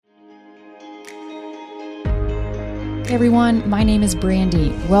Hey everyone, my name is Brandy.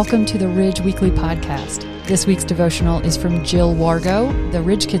 Welcome to the Ridge Weekly Podcast. This week's devotional is from Jill Wargo, the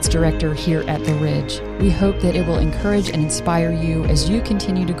Ridge Kids Director here at the Ridge. We hope that it will encourage and inspire you as you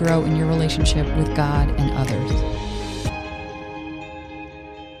continue to grow in your relationship with God and others.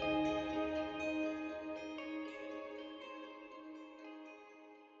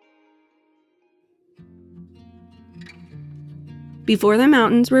 Before the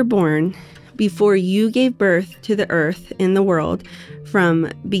mountains were born, before you gave birth to the earth and the world,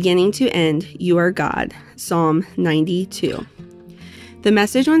 from beginning to end, you are God. Psalm 92. The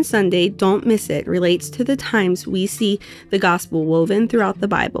message on Sunday, Don't Miss It, relates to the times we see the gospel woven throughout the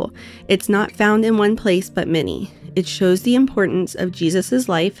Bible. It's not found in one place, but many. It shows the importance of Jesus'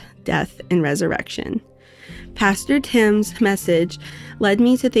 life, death, and resurrection. Pastor Tim's message led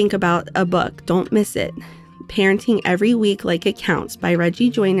me to think about a book, Don't Miss It, Parenting Every Week Like It Counts by Reggie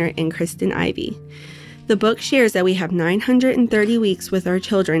Joyner and Kristen Ivy. The book shares that we have 930 weeks with our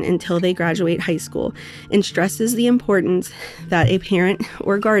children until they graduate high school and stresses the importance that a parent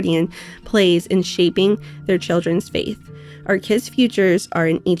or guardian plays in shaping their children's faith. Our kids' futures are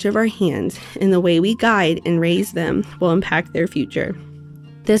in each of our hands, and the way we guide and raise them will impact their future.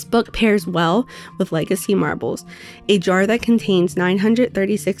 This book pairs well with Legacy Marbles, a jar that contains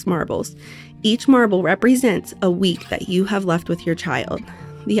 936 marbles. Each marble represents a week that you have left with your child.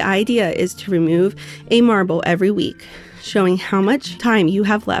 The idea is to remove a marble every week, showing how much time you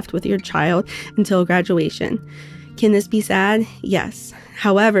have left with your child until graduation. Can this be sad? Yes.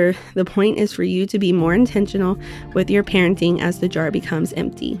 However, the point is for you to be more intentional with your parenting as the jar becomes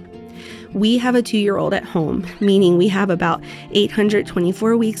empty. We have a 2-year-old at home, meaning we have about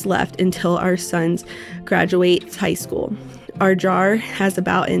 824 weeks left until our sons graduate high school. Our jar has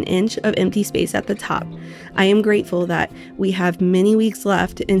about an inch of empty space at the top. I am grateful that we have many weeks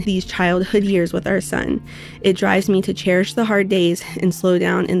left in these childhood years with our son. It drives me to cherish the hard days and slow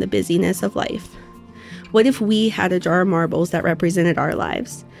down in the busyness of life. What if we had a jar of marbles that represented our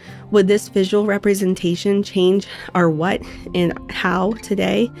lives? Would this visual representation change our what and how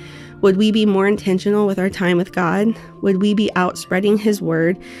today? Would we be more intentional with our time with God? Would we be out spreading His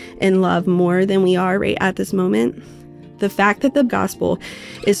word and love more than we are right at this moment? The fact that the gospel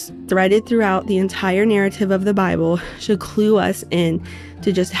is threaded throughout the entire narrative of the Bible should clue us in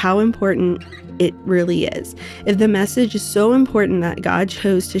to just how important it really is. If the message is so important that God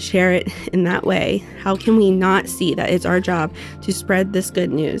chose to share it in that way, how can we not see that it's our job to spread this good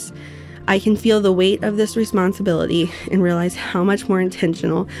news? I can feel the weight of this responsibility and realize how much more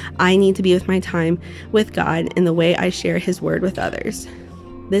intentional I need to be with my time with God and the way I share His word with others.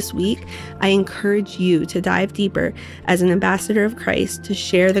 This week, I encourage you to dive deeper as an ambassador of Christ to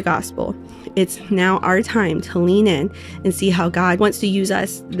share the gospel. It's now our time to lean in and see how God wants to use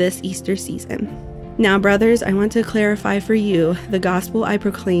us this Easter season. Now, brothers, I want to clarify for you the gospel I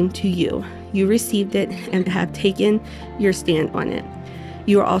proclaim to you. You received it and have taken your stand on it.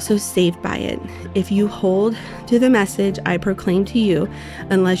 You are also saved by it. If you hold to the message I proclaim to you,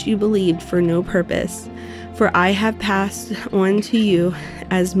 unless you believed for no purpose. For I have passed on to you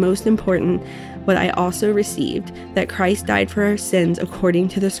as most important what I also received, that Christ died for our sins according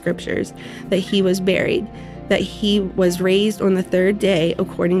to the Scriptures, that He was buried, that He was raised on the third day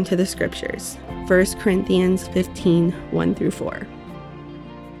according to the Scriptures. 1 Corinthians 15, 1-4.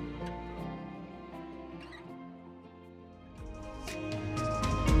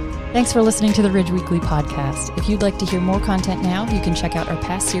 Thanks for listening to the Ridge Weekly Podcast. If you'd like to hear more content now, you can check out our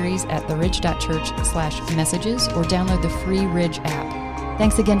past series at theridge.church/messages or download the free Ridge app.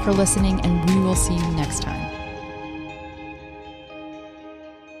 Thanks again for listening, and we will see you next time.